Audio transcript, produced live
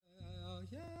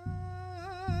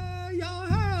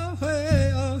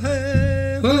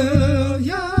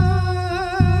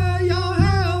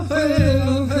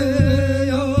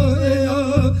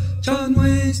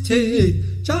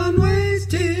teeth, John Wayne's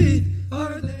teeth,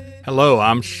 are they? Hello,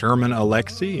 I'm Sherman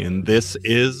Alexie, and this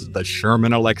is the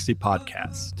Sherman Alexie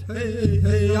Podcast. Hey,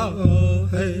 hey, oh,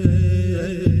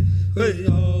 hey, hey,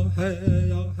 oh,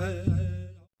 hey, oh, hey.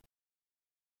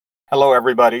 Hello,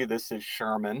 everybody. This is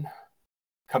Sherman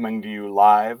coming to you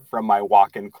live from my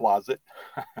walk-in closet.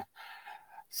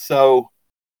 So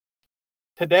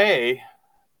today,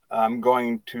 I'm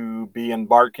going to be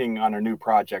embarking on a new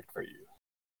project for you.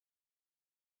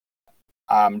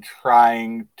 I'm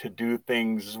trying to do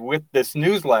things with this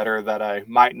newsletter that I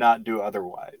might not do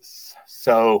otherwise.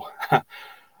 So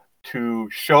to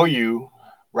show you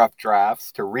rough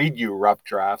drafts, to read you rough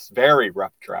drafts, very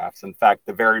rough drafts. In fact,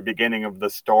 the very beginning of the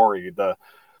story, the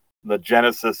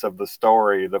genesis of the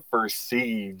story, the first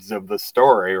seeds of the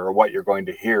story are what you're going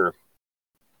to hear.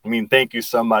 I mean, thank you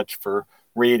so much for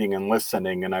reading and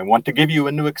listening. And I want to give you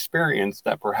a new experience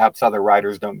that perhaps other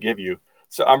writers don't give you.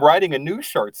 So I'm writing a new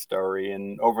short story,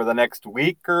 and over the next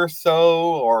week or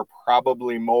so, or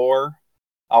probably more,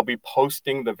 I'll be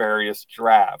posting the various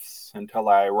drafts until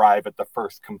I arrive at the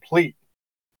first complete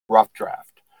rough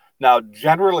draft. Now,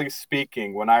 generally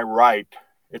speaking, when I write,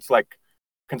 it's like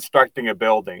constructing a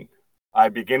building. I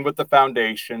begin with the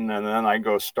foundation, and then I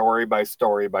go story by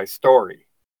story by story.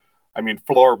 I mean,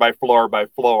 floor by floor by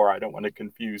floor. I don't want to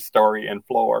confuse story and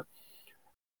floor.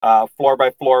 Floor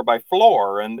by floor by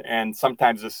floor, and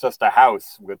sometimes it's just a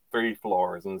house with 3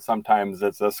 floors, and sometimes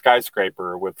it's a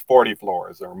skyscraper with 40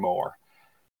 floors or more.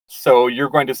 So you're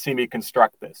going to see me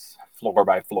construct this floor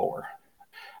by floor.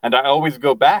 And I always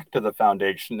go back to the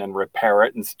foundation and repair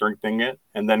it and strengthen it,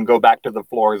 and then go back to the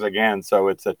floors again. So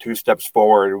it's a 2 steps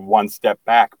forward, 1 step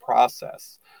back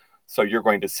process. So you're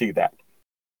going to see that.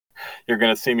 You're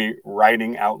going to see me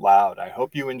writing out loud. I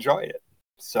hope you enjoy it.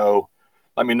 So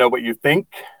let me know what you think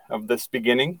of this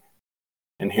beginning.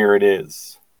 And here it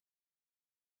is.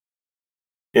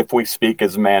 If we speak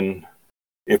as men,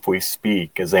 if we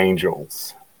speak as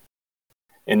angels.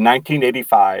 In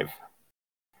 1985,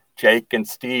 Jake and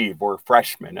Steve were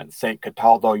freshmen at St.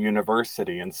 Cataldo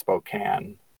University in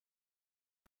Spokane.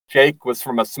 Jake was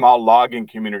from a small logging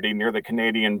community near the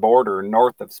Canadian border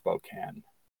north of Spokane,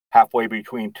 halfway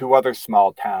between 2 other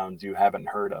small towns you haven't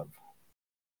heard of.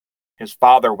 His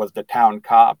father was the town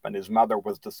cop, and his mother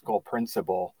was the school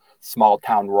principal, small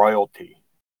town royalty.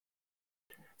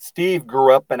 Steve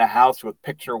grew up in a house with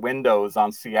picture windows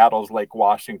on Seattle's Lake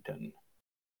Washington.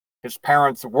 His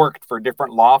parents worked for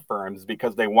different law firms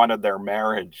because they wanted their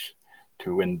marriage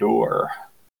to endure.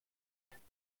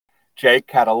 Jake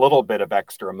had a little bit of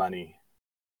extra money.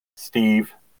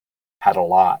 Steve had a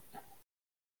lot.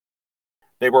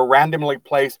 They were randomly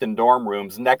placed in dorm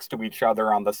rooms next to each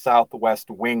other on the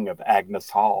southwest wing of Agnes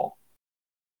Hall.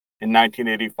 In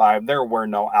 1985, there were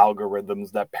no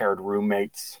algorithms that paired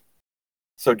roommates.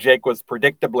 So Jake was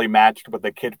predictably matched with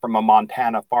a kid from a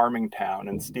Montana farming town,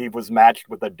 and Steve was matched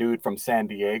with a dude from San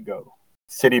Diego.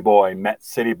 City boy met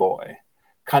city boy.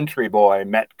 Country boy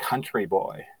met country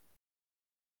boy.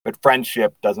 But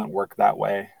friendship doesn't work that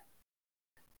way.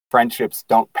 Friendships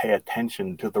don't pay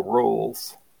attention to the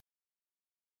rules.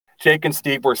 Jake and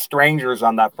Steve were strangers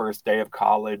on that first day of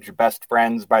college, best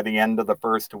friends by the end of the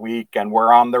first week, and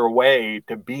were on their way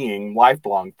to being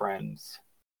lifelong friends.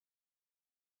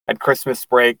 At Christmas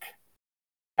break,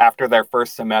 after their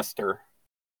first semester,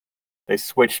 they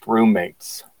switched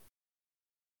roommates.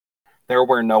 There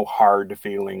were no hard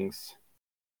feelings.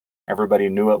 Everybody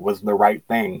knew it was the right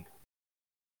thing.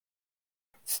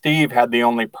 Steve had the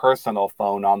only personal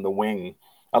phone on the wing,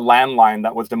 a landline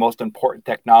that was the most important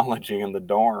technology in the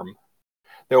dorm.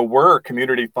 There were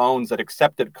community phones that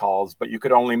accepted calls, but you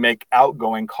could only make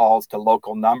outgoing calls to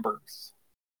local numbers.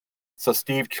 So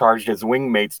Steve charged his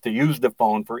wingmates to use the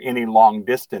phone for any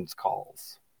long-distance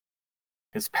calls.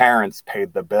 His parents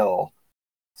paid the bill,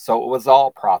 so it was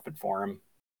all profit for him.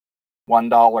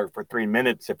 $1 for 3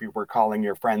 minutes if you were calling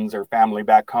your friends or family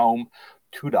back home,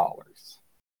 $2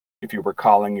 if you were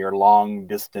calling your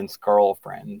long-distance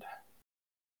girlfriend.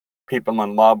 People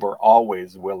in love were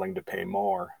always willing to pay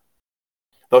more.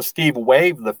 Though Steve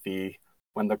waived the fee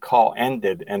when the call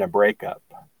ended in a breakup.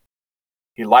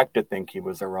 He liked to think he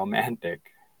was a romantic.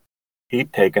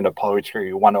 He'd taken a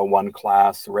Poetry 101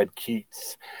 class, read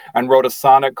Keats, and wrote a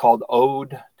sonnet called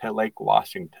Ode to Lake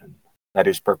Washington that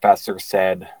his professor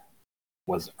said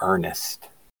was earnest.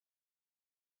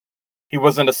 He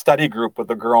was in a study group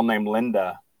with a girl named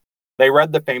Linda. They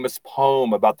read the famous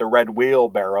poem about the red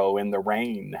wheelbarrow in the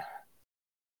rain.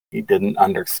 He didn't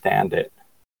understand it.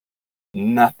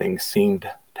 Nothing seemed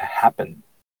to happen.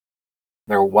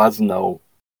 There was no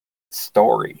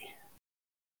story.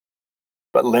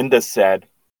 But Linda said,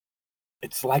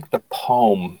 It's like the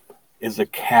poem is a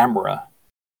camera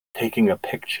taking a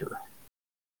picture.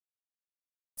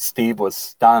 Steve was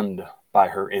stunned by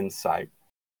her insight.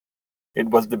 It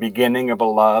was the beginning of a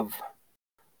love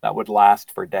that would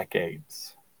last for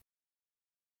decades.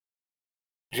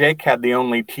 Jake had the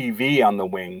only TV on the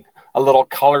wing, a little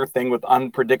color thing with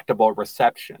unpredictable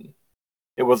reception.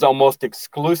 It was almost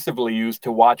exclusively used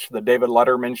to watch the David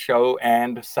Letterman show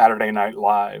and Saturday Night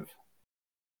Live.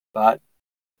 But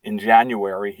in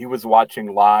January, he was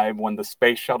watching live when the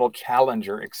Space Shuttle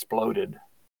Challenger exploded.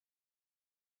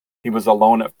 He was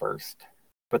alone at first,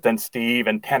 but then Steve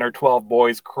and 10 or 12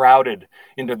 boys crowded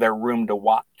into their room to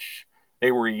watch.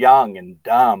 They were young and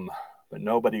dumb, but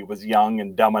nobody was young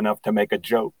and dumb enough to make a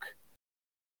joke.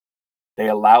 They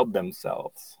allowed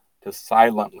themselves to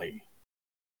silently,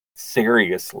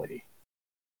 seriously,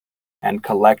 and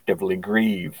collectively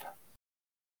grieve.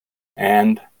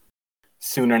 And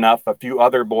soon enough, a few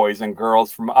other boys and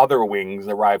girls from other wings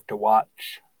arrived to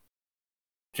watch.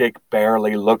 Jake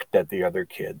barely looked at the other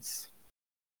kids.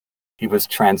 He was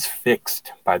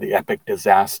transfixed by the epic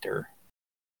disaster.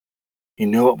 He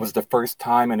knew it was the first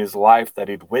time in his life that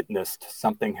he'd witnessed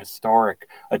something historic,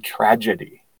 a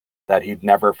tragedy that he'd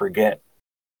never forget.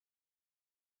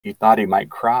 He thought he might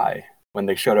cry when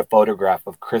they showed a photograph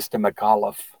of Krista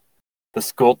McAuliffe, the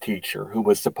school teacher who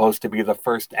was supposed to be the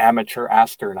first amateur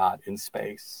astronaut in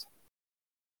space.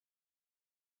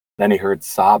 Then he heard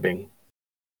sobbing.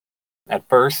 At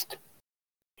first,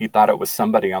 he thought it was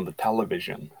somebody on the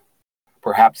television,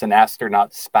 perhaps an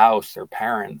astronaut's spouse or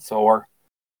parents, or,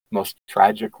 most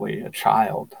tragically, a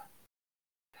child.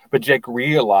 But Jake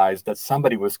realized that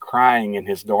somebody was crying in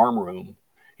his dorm room.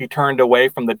 He turned away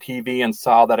from the TV and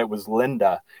saw that it was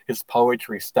Linda, his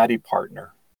poetry study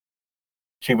partner.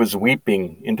 She was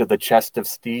weeping into the chest of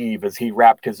Steve as he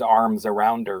wrapped his arms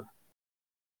around her.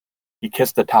 He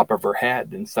kissed the top of her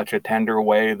head in such a tender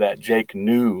way that Jake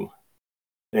knew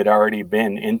they'd already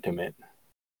been intimate,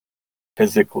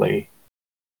 physically,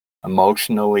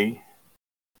 emotionally,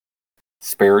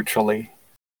 spiritually.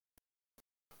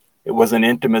 It was an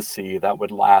intimacy that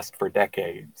would last for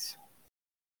decades.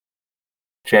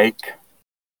 Jake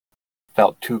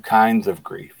felt two kinds of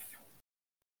grief.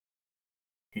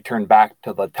 He turned back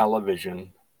to the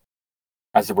television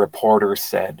as a reporter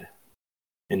said,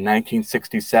 "In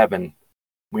 1967,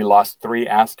 we lost 3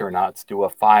 astronauts to a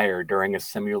fire during a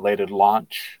simulated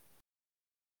launch.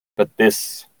 But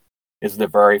this is the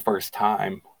very first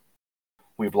time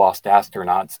we've lost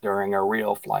astronauts during a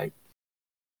real flight."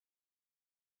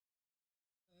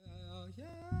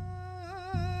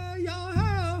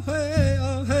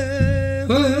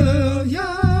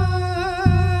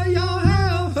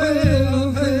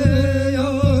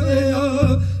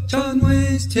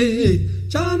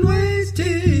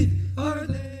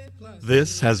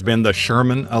 This has been the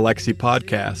Sherman Alexie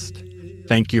Podcast.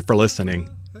 Thank you for listening.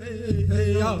 Hey,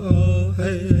 hey, oh,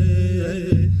 hey,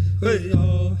 hey, hey,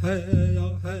 oh.